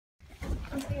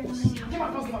scared. I'm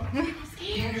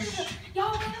scared.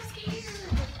 Y'all, I'm scared.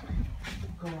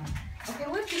 Go on. Okay,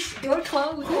 what's this door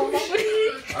closed? I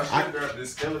should grab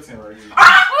this skeleton right here.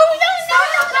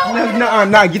 Oh,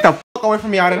 No, get the fuck away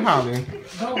from me out in Holland.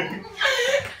 Go. I'm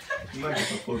not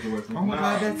getting the fuck away from me. Oh my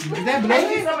god, is that Hey,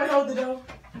 Blake? somebody hold the door.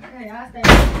 okay, I'll stay.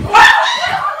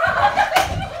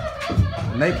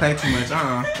 They play too much,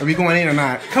 Are we going in or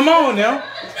not? Come on now.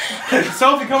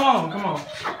 Sophie, come on.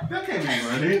 That can't be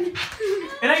running.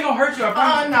 It ain't gonna hurt you, I Oh,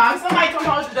 promise. no. Somebody come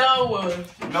hold the door with.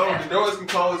 No, the doors can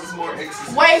close. It's more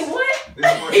exercise. Wait, what?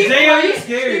 It's more Damn, you He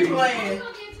scared. playing.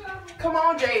 Come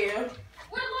on, JL.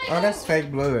 Oh, that's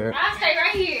fake blood. I'll stay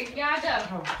right here. Y'all go.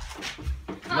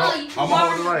 No, I'm gonna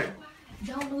hold the light.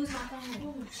 Don't lose my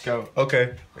phone. Go.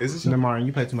 Okay. Is this No, Martin,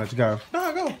 you play too much. Go.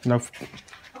 No, go. No. Okay,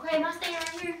 am I staying right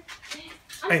here?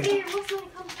 I'm Hey. scared. What's going to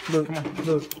come? Look, come on,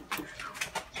 look.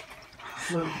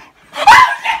 What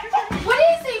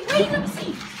is it? Wait, let me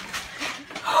see.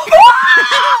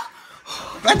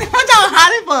 What y'all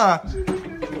hiding for?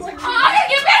 Oh,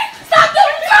 get back! Stop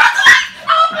doing it!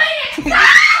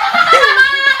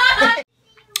 Stop!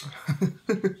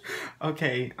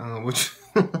 Okay, which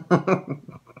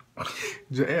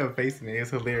Joelle facing it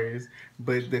is hilarious.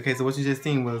 But okay, so what you just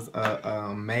seen was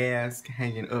a mask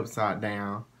hanging upside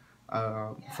down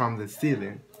from the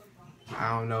ceiling. I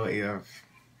don't know if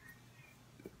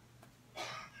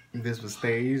this was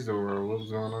staged or what was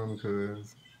going on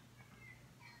because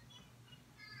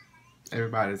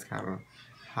everybody's kind of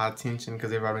high tension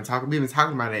because we've been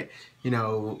talking about it, you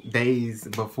know, days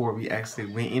before we actually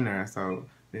went in there. So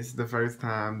this is the first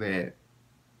time that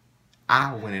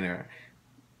I went in there.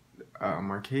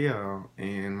 Markel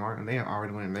and Martin, they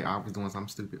already went in. They always doing something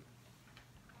stupid.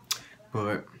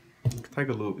 But take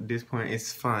a look. At this point,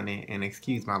 it's funny and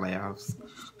excuse my laughs.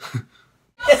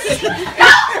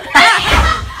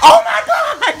 Oh my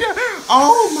god!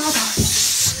 Oh my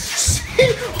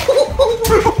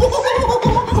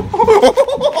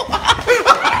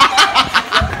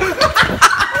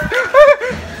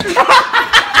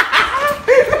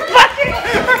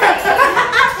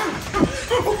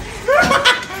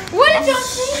What did y'all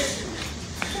see?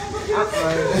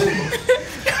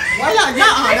 Why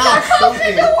y'all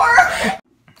Open the door!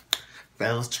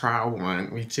 That was trial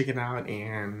one. We chicken out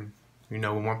and you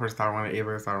know when one person started running,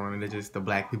 everybody started running. That's just the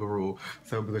black people rule.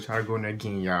 So we're gonna try to go in there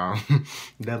again, y'all.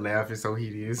 That laugh is so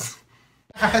hideous.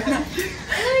 Let me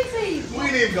see.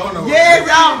 We didn't go nowhere. Yeah,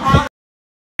 y'all.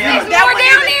 There's more down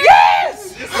there? Yes!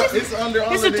 It's under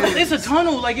all It's of this. a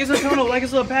tunnel, like it's a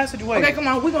little passageway. Okay, come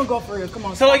on. We're going to go for real. Come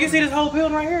on. So like you see this whole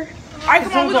building right here? All right,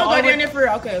 come on. We're going to all go the way- down there for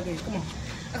real. Okay, come on.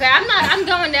 Okay, I'm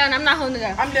going down. I'm not holding it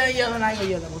up. I'm done yelling. I ain't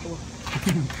going to yell. Come on.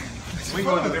 We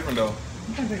going to different though.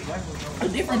 A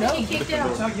different door. He kicked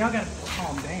out. So y'all gotta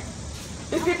calm down.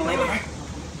 There's people in there.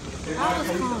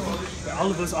 All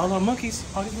of us, all our monkeys.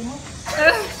 All these little monkeys.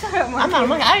 Shut up, I'm not a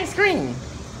monkey. I ain't screaming.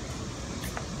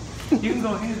 You can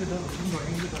go into the door. You can go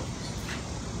into the door.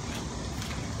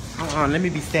 Let me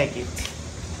be second.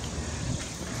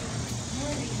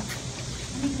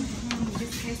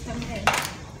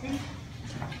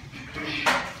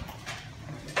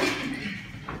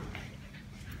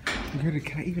 Girl,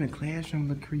 even a classroom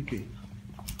look creepy.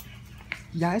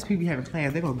 Yeah, it's people having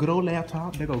class. They got a good old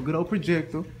laptop. They got a good old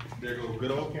projector. There go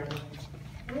good old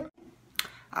camera.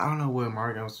 I don't know what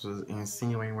Marcos was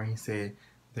insinuating when he said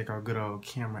they got a good old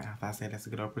camera. After I said that's a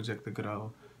good old projector, good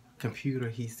old computer,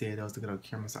 he said that was a good old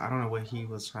camera. So I don't know what he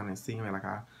was trying to insinuate, like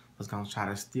I was gonna try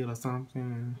to steal or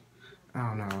something. I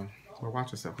don't know. Well,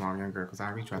 watch yourself, long young girl, because I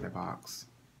reach out that box.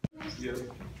 Yeah.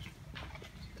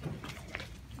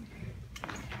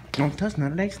 Don't touch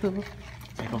none of that stuff.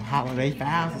 They go holiday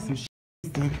files or some shit.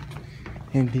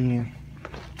 And then,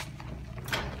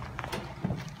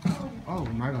 oh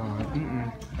my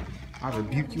God, I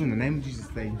rebuke you in the name of Jesus.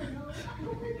 Say,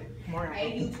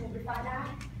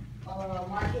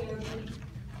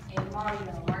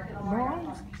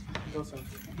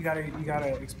 You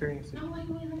gotta experience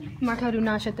it. Marco, do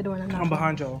not shut the door. I'm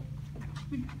behind y'all.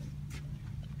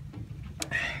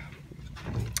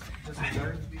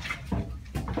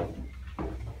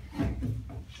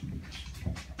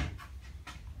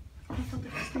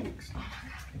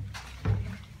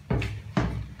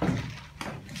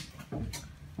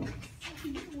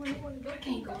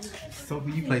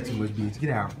 Sophie, you play too much, bitch. Get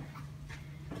out.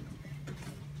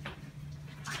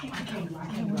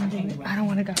 I don't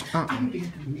want to go.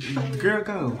 Girl,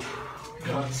 go.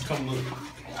 Just come look.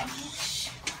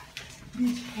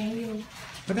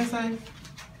 What that say?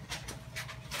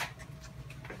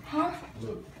 Huh?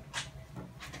 Look.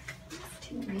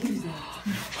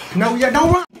 No, yeah,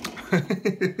 don't run.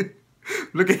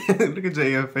 Look at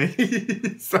JF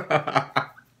face.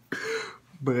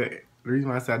 But the reason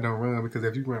why I said I don't run because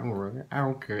if you run, I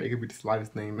don't care. It could be the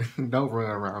slightest thing. Don't run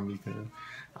around me because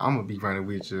I'm gonna be running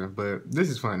with you. But this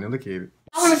is funny. Look at it.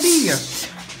 I wanna see you.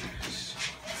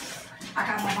 I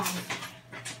got my mom.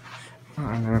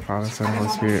 I never Father, Son, Holy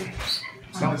Spirit.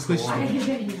 Stop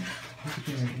pushing.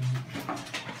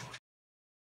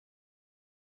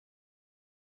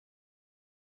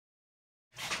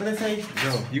 What did I say?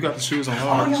 Yo, you got the shoes on Oh,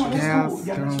 hard. yeah, that's Yeah, cool.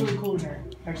 Yeah, that's really cool in there,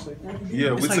 actually.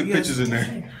 Yeah, we It's took like, pictures in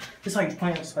there. It's like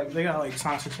plants, like they got like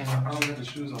science fiction. I don't got the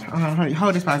shoes on.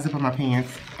 Hold this while I zip up my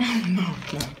pants. No.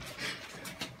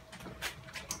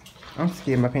 I'm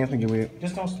scared my pants gonna get wet.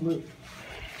 Just don't slip.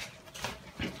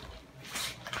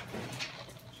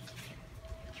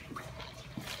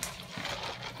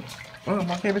 Oh,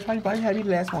 my favorite part. Why you had me the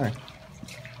last one?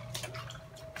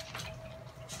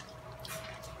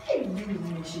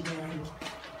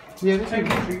 Yeah, this Take a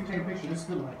is. picture. You can take a picture. This is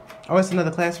good. Oh, it's another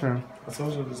classroom. I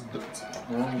told you this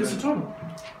wrong. This is a tunnel.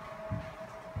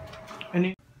 And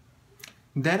then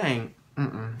That ain't.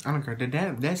 I don't care.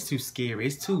 That's too scary.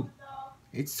 It's too.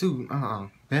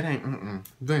 That ain't.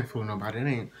 You ain't fooling nobody. That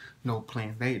ain't no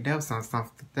plan. That was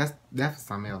something. That's for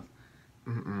something else.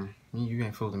 You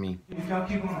ain't fooling me. if y'all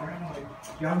keep going around, like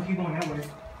y'all can keep going that way,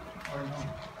 or no,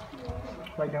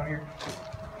 right down here.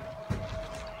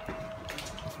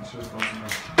 I should have gone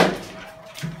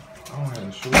I don't have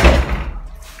the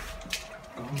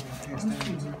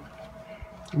shoes.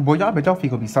 Boy, y'all bet your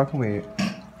feet gonna be soaking wet.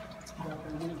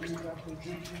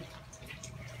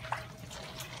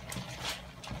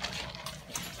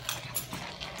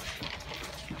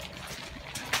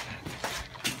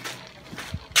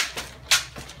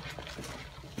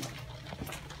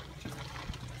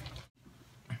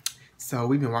 So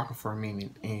we've been walking for a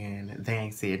minute and they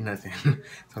ain't said nothing.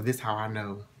 So this how I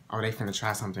know, oh, they finna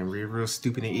try something real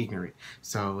stupid and ignorant.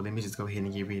 So let me just go ahead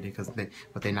and get ready because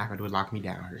what they're not gonna do is lock me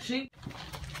down here.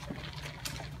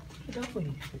 Where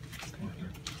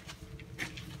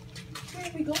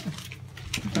are we going?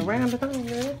 Around the thing,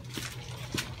 man.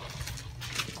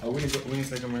 Oh, we need to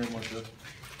take them very much.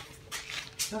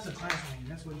 That's a classroom.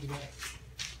 That's what you got.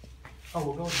 Oh,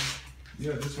 we'll go there.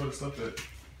 Yeah, this is where the stuff at.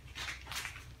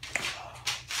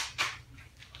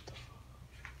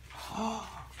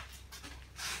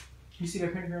 You see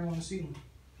that pentagram on the ceiling?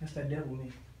 That's that devil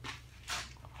man.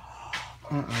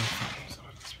 Hell.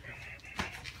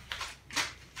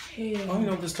 I don't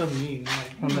know what this stuff means.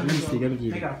 Like, Let me see, let me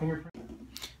get they it. got fingerprint.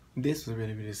 This was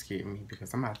really scared me because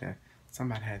somebody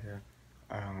had to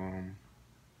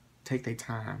take their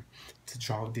time to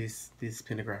draw this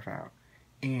pentagraph out,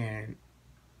 and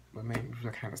what made me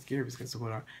feel kind of scary is because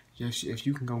if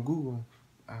you can go Google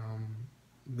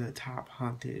the top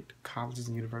haunted colleges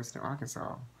and universities in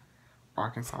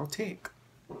Arkansas Tech,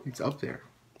 it's up there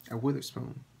at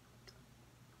Witherspoon.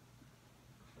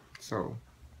 So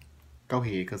go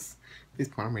ahead, because at this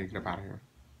point I'm ready to get up out of here.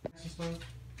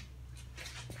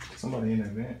 Somebody in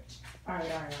that van.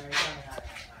 Alright.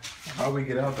 How we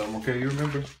get out though? Okay, you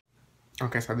remember?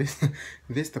 Okay, so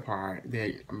this the part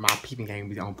that my peeping game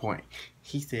was on point.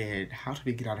 He said, "How did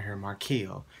we get out of here,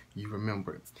 Markel?" You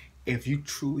remember. If you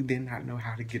truly did not know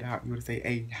how to get out, you would say,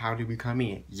 "Hey, how did we come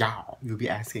in?" Y'all. You'll be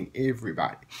asking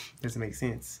everybody. Doesn't make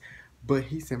sense. But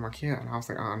he said Markel, and I was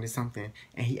like, there's something.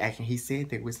 And he said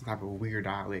that with some type of weird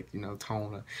dialect,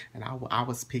 tone. And I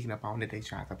was picking up on that they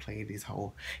tried to play this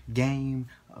whole game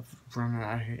of running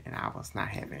out of here, and I was not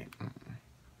having it.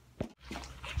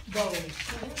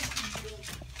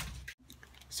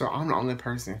 So I'm the only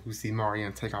person who see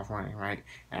Marion take off running, right?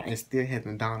 And it still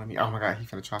hasn't dawned on me, oh my God, he's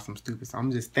gonna try something stupid. So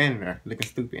I'm just standing there looking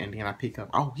stupid, and then I pick up,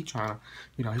 oh, he's trying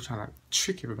to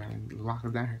trick everybody and lock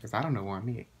us down here because I don't know where I'm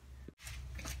at.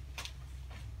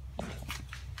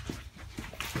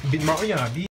 Big Marion,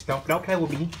 bitch, don't play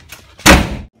with me.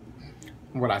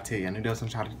 What I tell you, I knew they was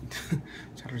gonna try to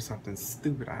do something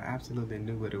stupid. I absolutely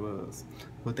knew what it was.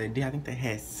 What they did, I think they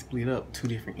had split up two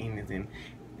different endings, and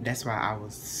that's why I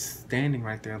was standing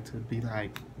right there to be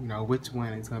like, which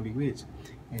one is gonna be which.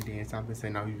 And then something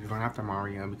said, no, you run after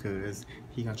Mario because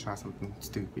he gonna try something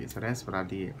stupid. So that's what I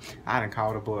did. I done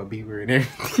called the boy a B-word and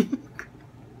everything.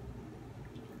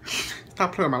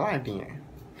 Stop playing my life then.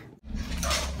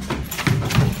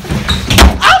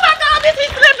 Oh my God, bitch, he's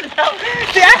slipping though.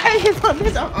 See, I hate his on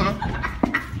this.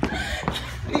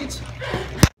 Bitch.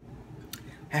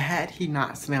 Had he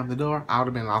not slammed the door, I would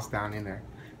have been lost down in there.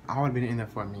 I would have been in there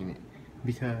for a minute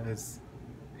because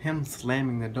him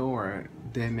slamming the door,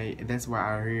 that's why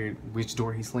I heard which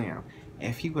door he slammed.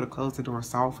 If he would have closed the door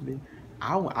softly,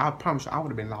 I promise you I would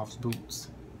have been lost boots.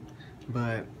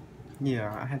 But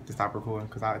Yeah, I had to stop recording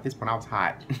because at this point I was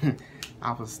hot.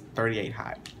 I was 38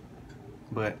 hot.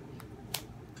 But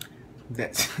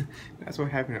that's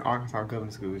what happened in Arkansas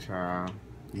Government School, child.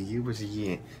 You get what you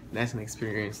get. That's an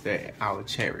experience that I would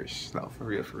cherish. So for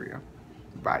real, for real.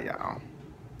 Bye, y'all.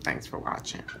 Thanks for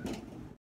watching.